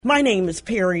My name is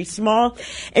Perri Small,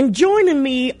 and joining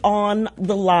me on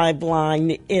the live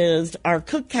line is our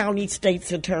Cook County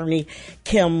State's Attorney,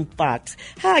 Kim Foxx.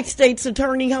 Hi, State's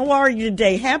Attorney. How are you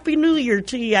today? Happy New Year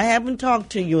to you. I haven't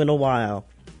talked to you in a while.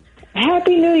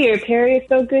 Happy New Year, Perri. It's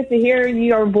so good to hear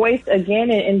your voice again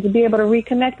and to be able to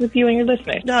reconnect with you and your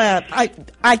listeners.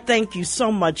 I thank you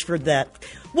so much for that.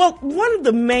 Well, one of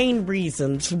the main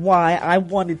reasons why I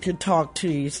wanted to talk to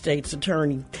you, State's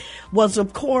Attorney, was,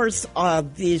 of course,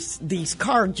 these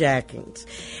carjackings.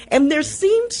 And there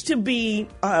seems to be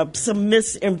some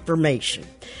misinformation.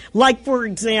 Like, for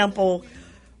example,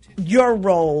 your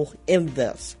role in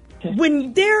this.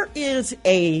 When there is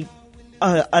a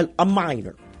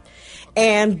minor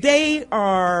and they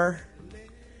are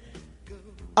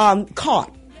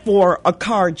caught for a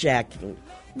carjacking,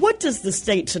 what does the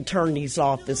state's attorney's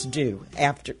office do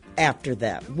after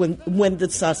that, when the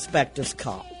suspect is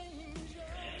caught?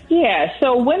 Yeah,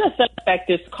 so when a suspect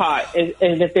is caught,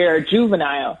 and if they're a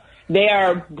juvenile, they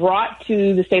are brought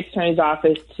to the state's attorney's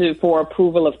office for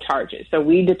approval of charges. So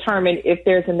we determine if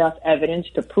there's enough evidence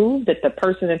to prove that the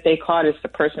person that they caught is the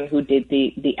person who did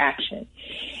the action.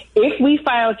 If we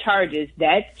file charges,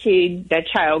 that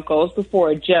child goes before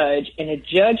a judge, and a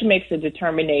judge makes a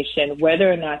determination whether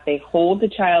or not they hold the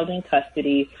child in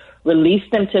custody, release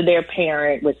them to their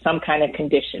parent with some kind of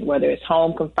condition, whether it's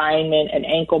home confinement, an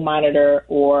ankle monitor,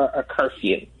 or a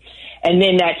curfew. And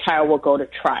then that child will go to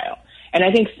trial. And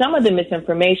I think some of the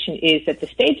misinformation is that the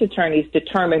state's attorneys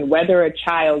determine whether a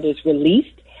child is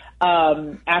released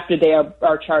after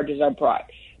our charges are brought.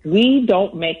 We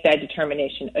don't make that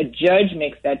determination. A judge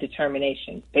makes that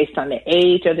determination based on the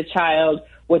age of the child,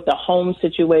 what the home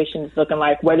situation is looking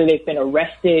like, whether they've been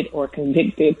arrested or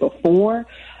convicted before,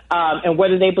 and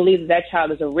whether they believe that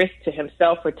child is a risk to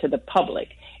himself or to the public.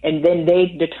 And then they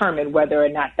determine whether or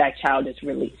not that child is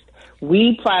released.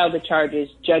 We file the charges.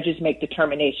 Judges make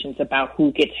determinations about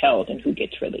who gets held and who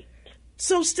gets released.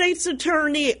 So, State's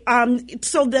Attorney,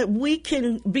 so that we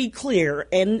can be clear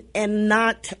and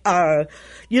not,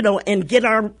 and get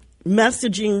our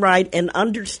messaging right and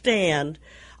understand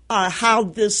how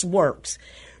this works.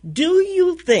 Do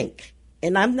you think,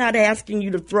 and I'm not asking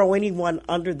you to throw anyone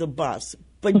under the bus,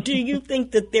 but do you think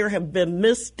that there have been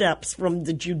missteps from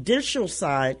the judicial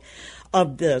side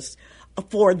of this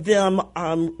for them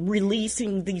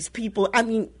releasing these people,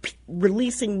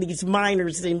 releasing these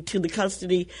minors into the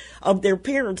custody of their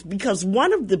parents? Because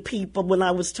one of the people, when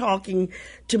I was talking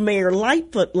to Mayor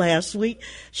Lightfoot last week,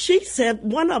 she said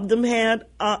one of them had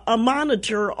a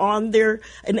monitor on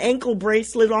an ankle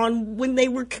bracelet on when they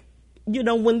were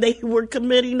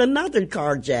committing another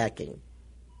carjacking.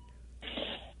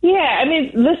 Yeah,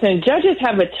 listen, judges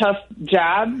have a tough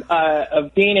job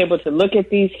of being able to look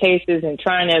at these cases and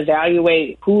trying to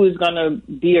evaluate who is going to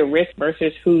be a risk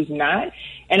versus who's not.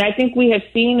 And I think we have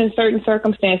seen in certain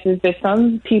circumstances that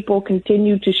some people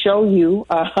continue to show you,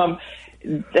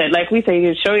 that, like we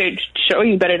say, show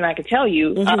you better than I could tell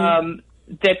you,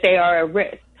 that they are a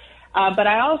risk. But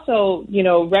I also,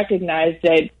 recognize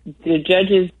that the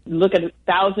judges look at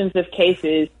thousands of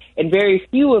cases, and very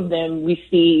few of them we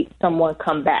see someone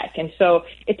come back. And so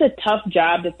it's a tough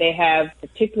job that they have,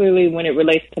 particularly when it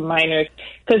relates to minors.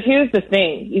 Because here's the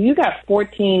thing. If you got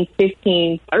 14,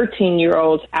 15,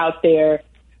 13-year-olds out there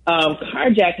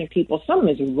carjacking people, something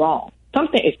is wrong.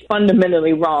 Something is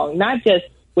fundamentally wrong, not just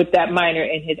with that minor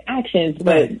and his actions,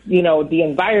 but, the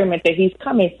environment that he's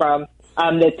coming from.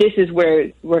 That this is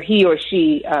where he or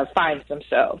she finds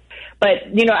themselves. But,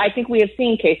 I think we have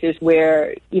seen cases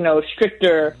where,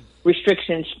 stricter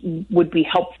restrictions would be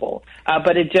helpful.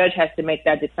 But a judge has to make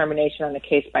that determination on a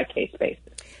case-by-case basis.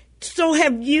 So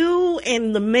have you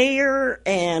and the mayor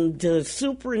and the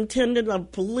superintendent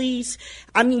of police,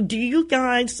 do you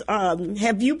guys,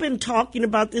 have you been talking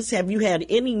about this? Have you had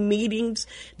any meetings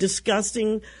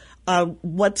discussing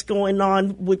what's going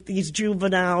on with these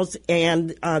juveniles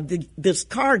and this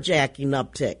carjacking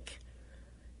uptick?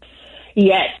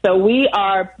 Yes, so we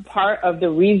are part of the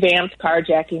revamped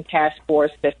carjacking task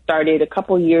force that started a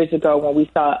couple years ago when we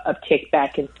saw an uptick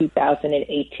back in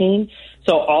 2018.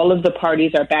 So all of the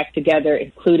parties are back together,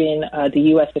 including the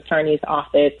U.S. Attorney's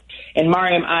Office. And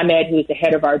Mariam Ahmed, who is the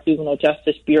head of our Juvenile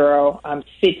Justice Bureau,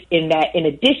 sits in that in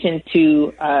addition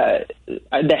to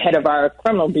the head of our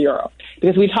Criminal Bureau.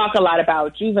 Because we talk a lot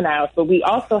about juveniles, but we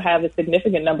also have a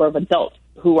significant number of adults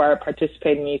who are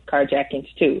participating in these carjackings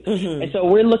too. Mm-hmm. And so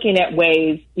we're looking at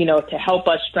ways, to help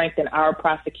us strengthen our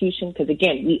prosecution. Because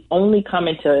again, we only come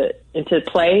into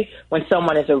play when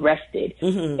someone is arrested.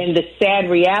 Mm-hmm. And the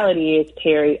sad reality is,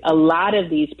 Perri, a lot of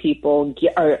these people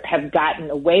have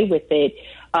gotten away with it,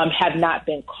 have not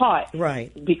been caught.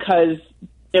 Right. Because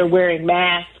They're wearing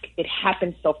masks. It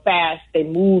happens so fast. They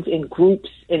move in groups.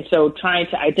 And so trying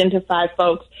to identify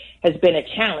folks has been a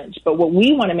challenge. But what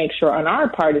we want to make sure on our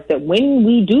part is that when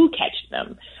we do catch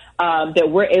them, that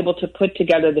we're able to put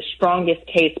together the strongest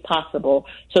case possible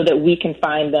so that we can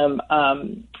find them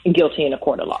guilty in a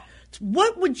court of law.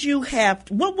 What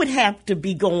would have to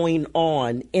be going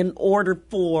on in order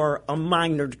for a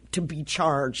minor to be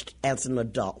charged as an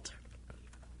adult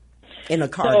in a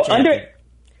carjacking?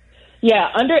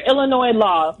 Under Illinois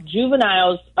law,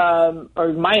 juveniles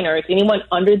or minors, anyone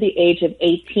under the age of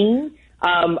 18,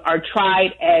 are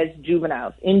tried as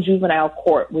juveniles in juvenile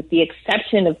court, with the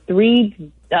exception of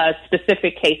three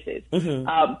specific cases.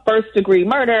 Mm-hmm. First-degree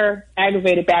murder,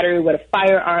 aggravated battery with a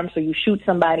firearm, so you shoot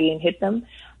somebody and hit them,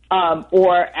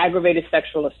 or aggravated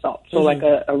sexual assault, so like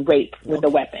a rape with a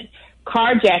weapon.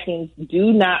 Carjackings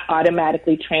do not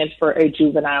automatically transfer a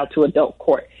juvenile to adult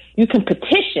court. You can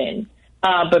petition,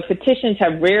 but petitions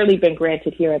have rarely been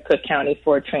granted here in Cook County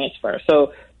for a transfer.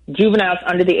 So juveniles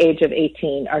under the age of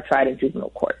 18 are tried in juvenile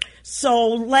court. So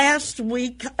last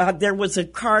week there was a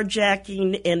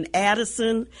carjacking in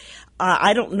Addison.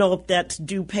 I don't know if that's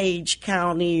DuPage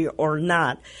County or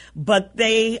not, but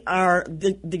they are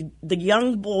the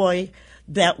young boy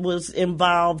that was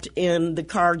involved in the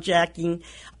carjacking.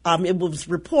 It was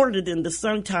reported in the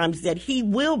Sun-Times that he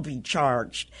will be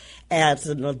charged as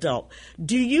an adult.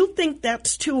 Do you think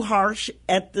that's too harsh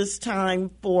at this time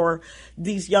for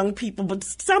these young people? But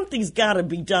something's got to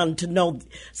be done to know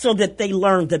so that they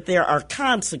learn that there are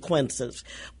consequences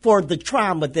for the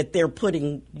trauma that they're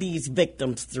putting these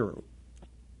victims through.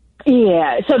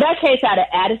 Yeah, so that case out of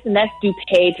Addison, that's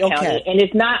DuPage County, and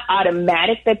it's not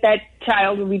automatic that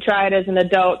child will be tried as an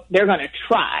adult. They're going to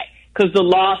try because the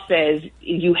law says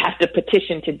you have to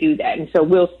petition to do that, and so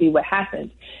we'll see what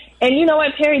happens. And you know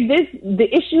what, Perri, the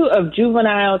issue of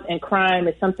juveniles and crime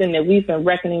is something that we've been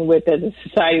reckoning with as a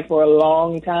society for a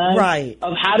long time. Right.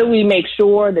 Of how do we make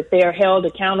sure that they are held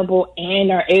accountable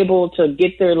and are able to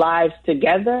get their lives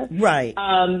together? Right.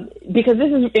 Because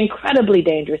this is incredibly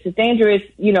dangerous. It's dangerous,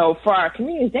 for our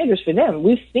community. It's dangerous for them.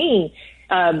 We've seen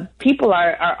people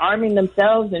are arming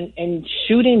themselves and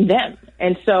shooting them.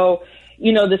 And so,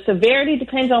 the severity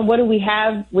depends on what do we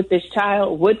have with this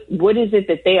child, what is it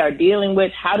that they are dealing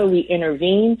with, how do we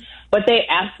intervene, but they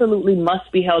absolutely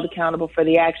must be held accountable for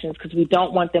the actions because we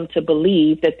don't want them to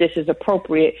believe that this is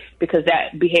appropriate because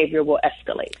that behavior will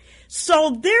escalate.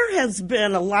 So there has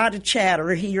been a lot of chatter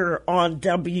here on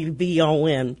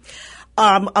WVON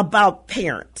about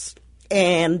parents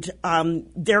and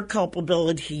their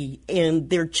culpability in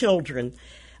their children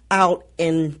out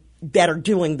that are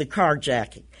doing the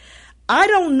carjacking. I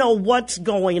don't know what's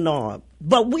going on,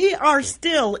 but we are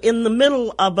still in the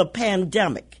middle of a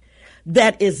pandemic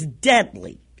that is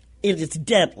deadly. It is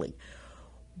deadly.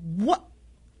 What?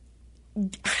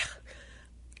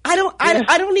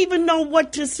 I don't even know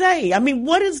what to say. I mean,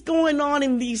 what is going on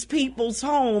in these people's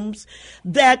homes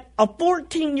that a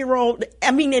 14-year-old,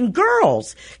 and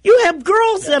girls, you have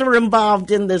girls that are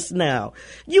involved in this now.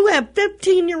 You have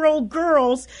 15-year-old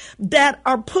girls that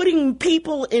are putting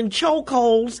people in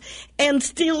chokeholds and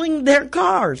stealing their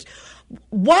cars.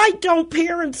 Why don't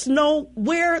parents know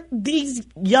where these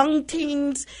young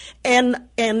teens and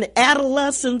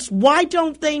adolescents, why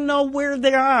don't they know where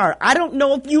they are? I don't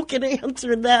know if you can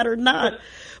answer that or not,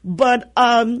 but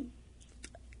I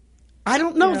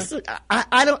don't know. Yeah.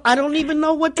 I don't even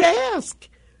know what to ask.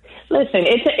 Listen,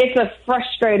 it's a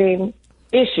frustrating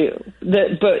issue,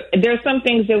 but there's some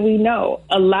things that we know.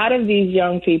 A lot of these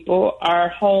young people are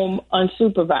home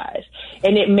unsupervised,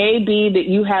 and it may be that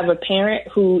you have a parent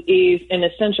who is an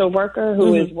essential worker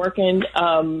who is working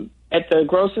at the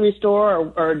grocery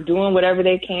store or doing whatever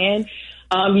they can.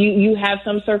 You have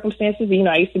some circumstances.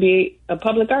 I used to be a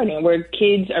public guardian where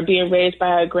kids are being raised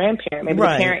by a grandparent. Maybe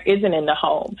the parent isn't in the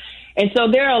home. And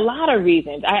so there are a lot of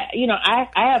reasons. I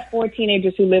have 4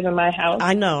 teenagers who live in my house.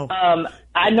 I know.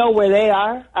 I know where they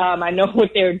are. I know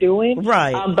what they're doing.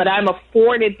 Right. But I'm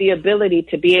afforded the ability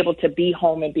to be able to be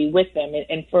home and be with them.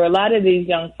 And for a lot of these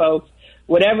young folks,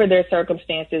 whatever their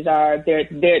circumstances are, there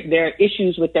are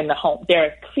issues within the home.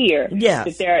 They're clear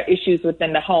that there are issues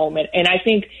within the home. And I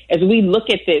think as we look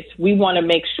at this, we want to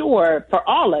make sure for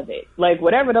all of it, like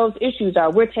whatever those issues are,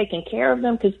 we're taking care of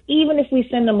them. Because even if we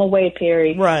send them away,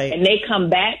 Perri, and they come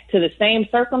back to the same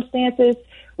circumstances,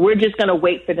 we're just going to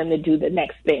wait for them to do the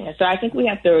next thing. And so I think we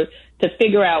have to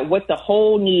figure out what the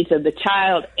whole needs of the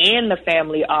child and the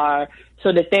family are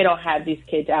so that they don't have these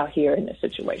kids out here in this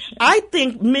situation. I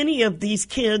think many of these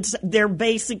kids, their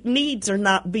basic needs are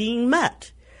not being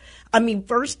met. I mean,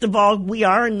 first of all, we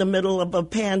are in the middle of a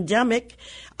pandemic.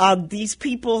 These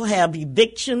people have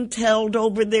evictions held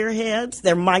over their heads.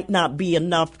 There might not be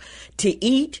enough to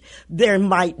eat. There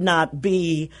might not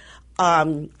be,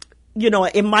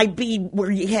 it might be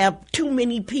where you have too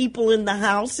many people in the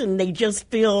house and they just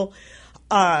feel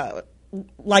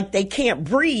like they can't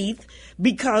breathe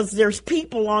because there's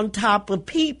people on top of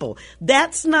people.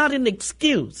 That's not an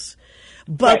excuse.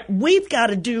 But we've got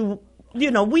to do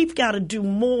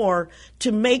more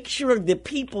to make sure that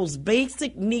people's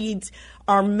basic needs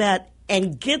are met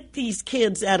and get these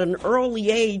kids at an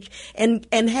early age and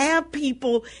have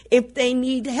people, if they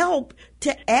need help,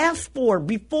 to ask for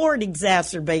before it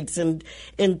exacerbates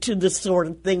into the sort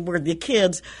of thing where the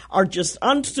kids are just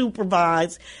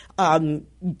unsupervised,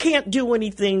 can't do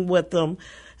anything with them.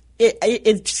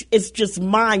 It's just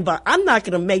mind-boggling. I'm not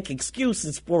going to make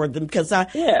excuses for them because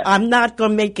I'm not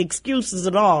going to make excuses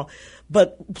at all.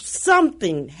 But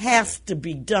something has to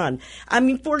be done. I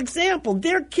mean, for example,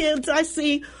 there are kids I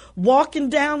see walking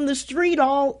down the street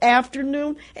all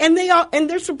afternoon, and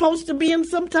they're supposed to be in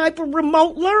some type of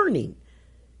remote learning.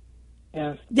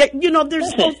 Yeah. They're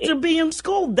supposed to be in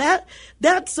school.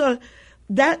 That's a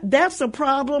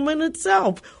problem in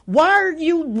itself. Why are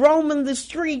you roaming the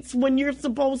streets when you're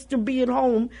supposed to be at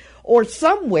home or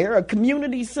somewhere, a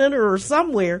community center or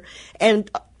somewhere,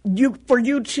 and for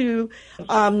you to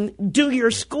do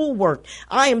your schoolwork?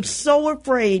 I am so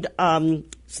afraid,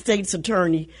 State's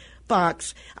Attorney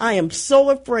Foxx, I am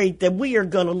so afraid that we are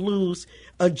going to lose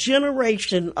a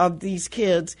generation of these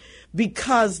kids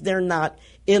because they're not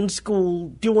in school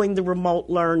doing the remote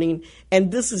learning,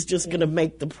 and this is just going to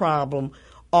make the problem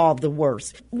all the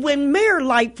worse. When Mayor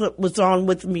Lightfoot was on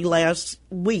with me last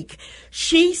week,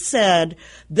 she said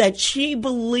that she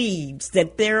believes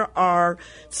that there are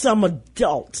some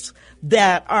adults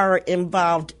that are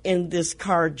involved in this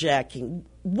carjacking.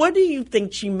 What do you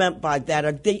think she meant by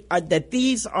that?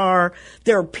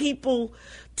 There are people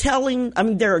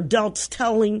there are adults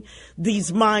telling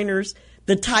these minors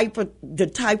the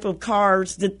type of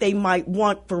cars that they might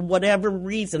want for whatever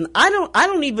reason. I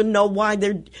don't even know why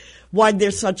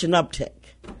there's such an uptick.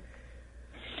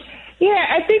 Yeah,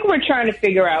 I think we're trying to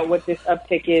figure out what this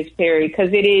uptick is, Perri, because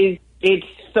it's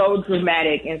so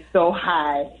dramatic and so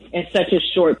high in such a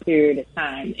short period of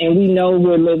time. And we know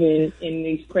we're living in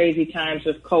these crazy times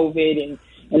of COVID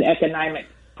and economic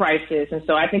crisis. And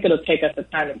so I think it'll take us some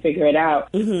time to figure it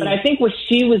out. Mm-hmm. But I think what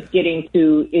she was getting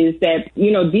to is that,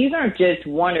 these aren't just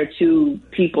one or two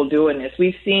people doing this.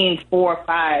 We've seen 4 or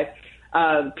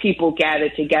 5 people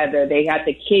gathered together. They got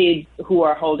the kids who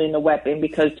are holding the weapon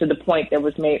because, to the point that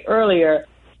was made earlier,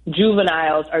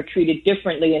 juveniles are treated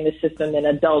differently in the system than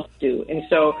adults do. And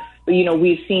so,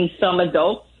 we've seen some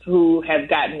adults who have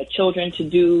gotten the children to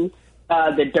do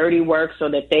the dirty work so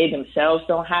that they themselves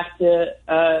don't have to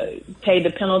pay the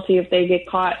penalty if they get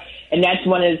caught. And that's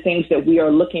one of the things that we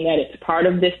are looking at as part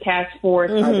of this task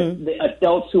force, are the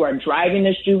adults who are driving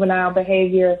this juvenile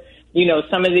behavior.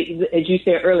 Some of the, as you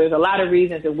said earlier, there's a lot of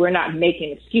reasons that we're not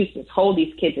making excuses, hold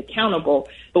these kids accountable.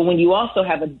 But when you also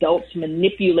have adults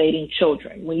manipulating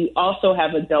children, when you also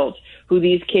have adults who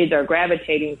these kids are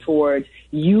gravitating towards,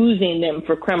 using them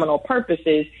for criminal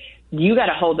purposes, you got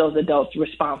to hold those adults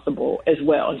responsible as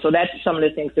well. And so that's some of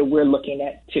the things that we're looking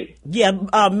at, too. Yeah,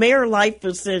 Mayor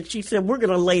Lightfoot said, we're going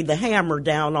to lay the hammer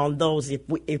down on those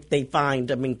if they find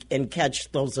them and catch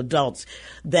those adults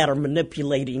that are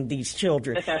manipulating these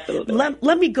children. That's absolutely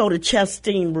Let me go to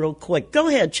Chestine real quick. Go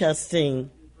ahead,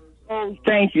 Chestine. Oh,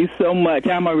 thank you so much.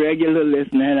 I'm a regular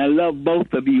listener, and I love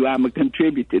both of you. I'm a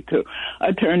contributor to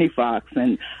Attorney Foxx,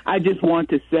 and I just want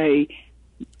to say,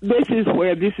 this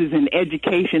is an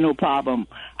educational problem.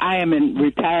 I am a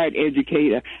retired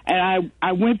educator, and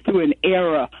I went through an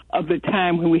era of the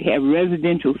time when we had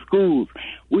residential schools.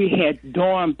 We had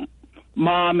dorm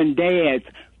mom and dads.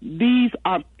 These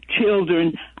are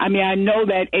children. I mean, I know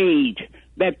that age,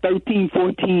 that 13,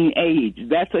 14 age.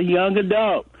 That's a young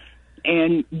adult,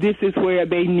 and this is where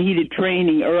they needed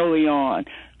training early on.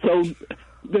 So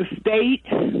the state,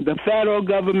 the federal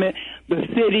government, the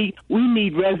city, we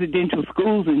need residential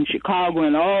schools in Chicago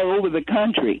and all over the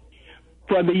country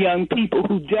for the young people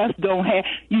who just don't have,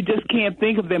 you just can't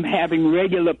think of them having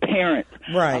regular parents,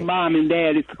 right, a mom and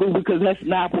dad at school, because that's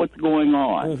not what's going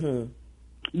on. Mm-hmm.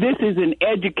 This is an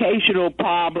educational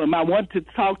problem. I want to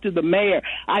talk to the mayor.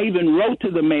 I even wrote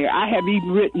to the mayor. I have even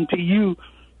written to you,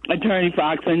 Attorney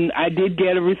Foxx, and I did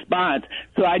get a response.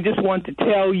 So I just want to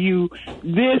tell you,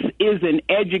 this is an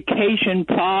education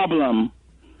problem.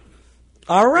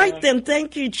 All right, then.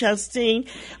 Thank you, Chestine.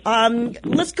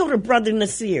 Let's go to Brother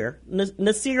Nasir.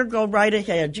 Nasir, go right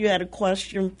ahead. You had a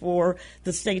question for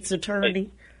the state's attorney?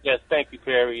 Yes, thank you,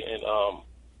 Perri and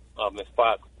Ms.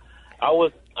 Foxx. I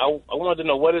was I wanted to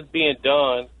know what is being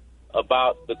done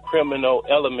about the criminal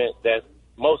element that's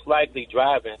most likely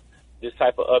driving this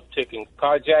type of uptick in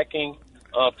carjacking,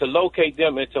 to locate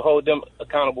them and to hold them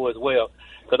accountable as well.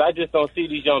 Because I just don't see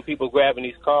these young people grabbing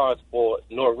these cars for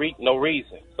no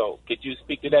reason. So could you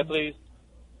speak to that, please?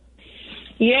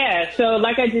 Yeah, so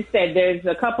like I just said, there's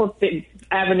a couple of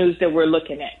avenues that we're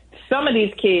looking at. Some of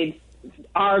these kids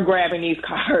are grabbing these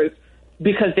cars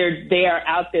because they are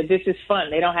out there. This is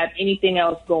fun. They don't have anything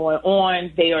else going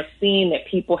on. They are seeing that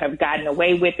people have gotten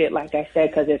away with it, like I said,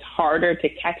 because it's harder to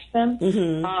catch them.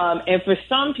 Mm-hmm. And for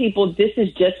some people, this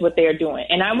is just what they are doing.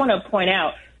 And I want to point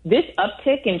out, this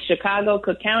uptick in Chicago,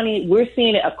 Cook County, we're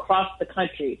seeing it across the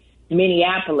country.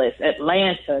 Minneapolis,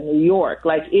 Atlanta, New York.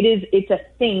 Like it's a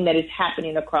thing that is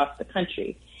happening across the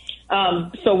country.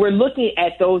 So we're looking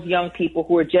at those young people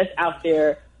who are just out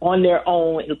there on their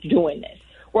own doing this.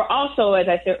 We're also, as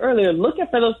I said earlier, looking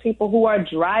for those people who are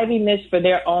driving this for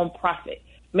their own profit.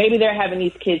 Maybe they're having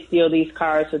these kids steal these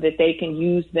cars so that they can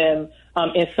use them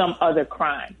in some other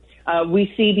crime.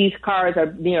 We see these cars are,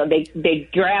 they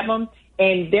grab them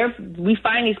and we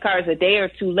find these cars a day or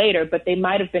two later, but they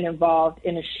might have been involved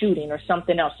in a shooting or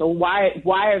something else. So why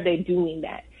are they doing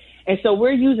that? And so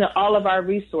we're using all of our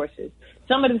resources.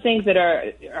 Some of the things that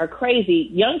are crazy,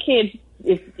 young kids,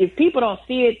 if people don't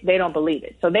see it, they don't believe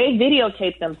it. So they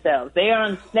videotape themselves. They are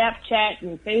on Snapchat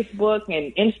and Facebook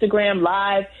and Instagram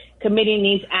Live committing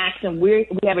these acts, and we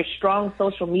have a strong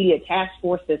social media task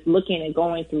force that's looking and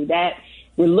going through that.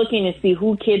 We're looking to see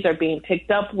who kids are being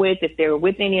picked up with, if they're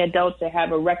with any adults that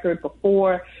have a record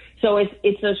before. So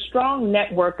it's a strong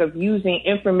network of using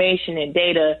information and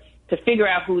data to figure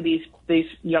out who these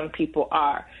young people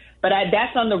are. But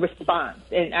that's on the response.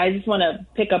 And I just want to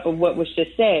pick up on what was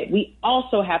just said. We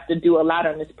also have to do a lot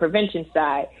on this prevention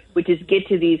side, which is get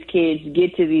to these kids,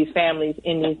 get to these families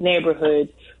in these neighborhoods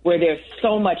where there's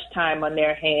so much time on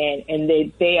their hand and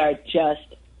they are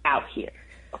just out here.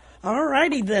 All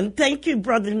righty then. Thank you,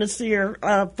 Brother Nasir,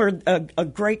 for a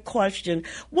great question.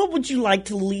 What would you like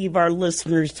to leave our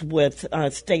listeners with,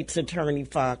 State's Attorney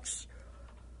Foxx?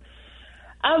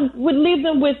 I would leave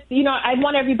them with, I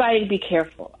want everybody to be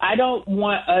careful. I don't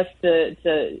want us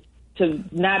to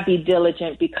not be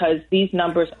diligent because these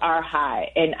numbers are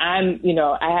high. And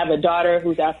I have a daughter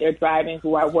who's out there driving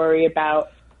who I worry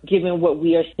about given what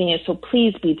we are seeing. So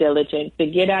please be diligent. To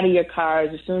get out of your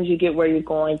cars as soon as you get where you're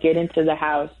going, get into the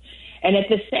house. And at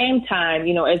the same time,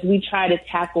 as we try to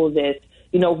tackle this,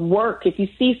 work. If you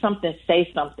see something,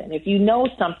 say something. If you know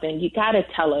something, you got to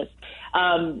tell us.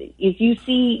 If you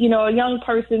see, a young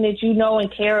person that you know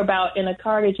and care about in a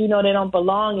car that they don't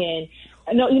belong in,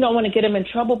 I know you don't want to get them in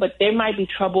trouble, but there might be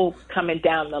trouble coming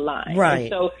down the line. Right. And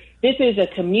so this is a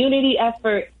community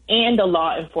effort and a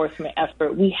law enforcement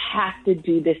effort. We have to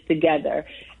do this together.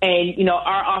 And,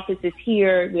 our office is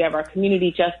here. We have our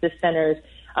community justice centers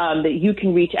that you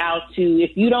can reach out to.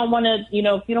 If you don't want to,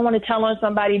 if you don't want to tell on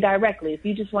somebody directly, if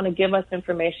you just want to give us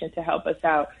information to help us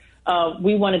out,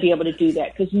 we want to be able to do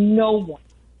that because no one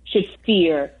should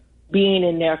fear being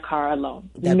in their car alone.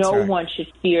 No one should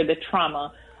fear the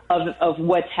trauma of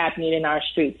what's happening in our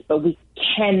streets. But we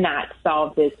cannot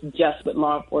solve this just with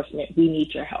law enforcement. We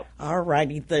need your help. All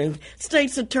righty then.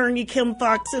 State's Attorney Kim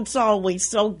Foxx, it's always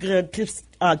so good to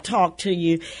talk to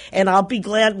you. And I'll be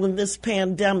glad when this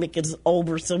pandemic is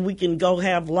over so we can go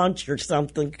have lunch or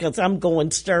something because I'm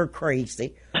going stir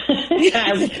crazy.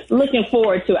 I'm looking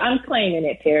forward to it. I'm claiming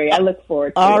it, Perri. I look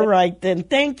forward to it. All right, then.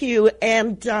 Thank you.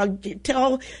 And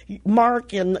tell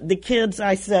Mark and the kids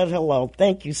I said hello.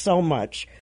 Thank you so much.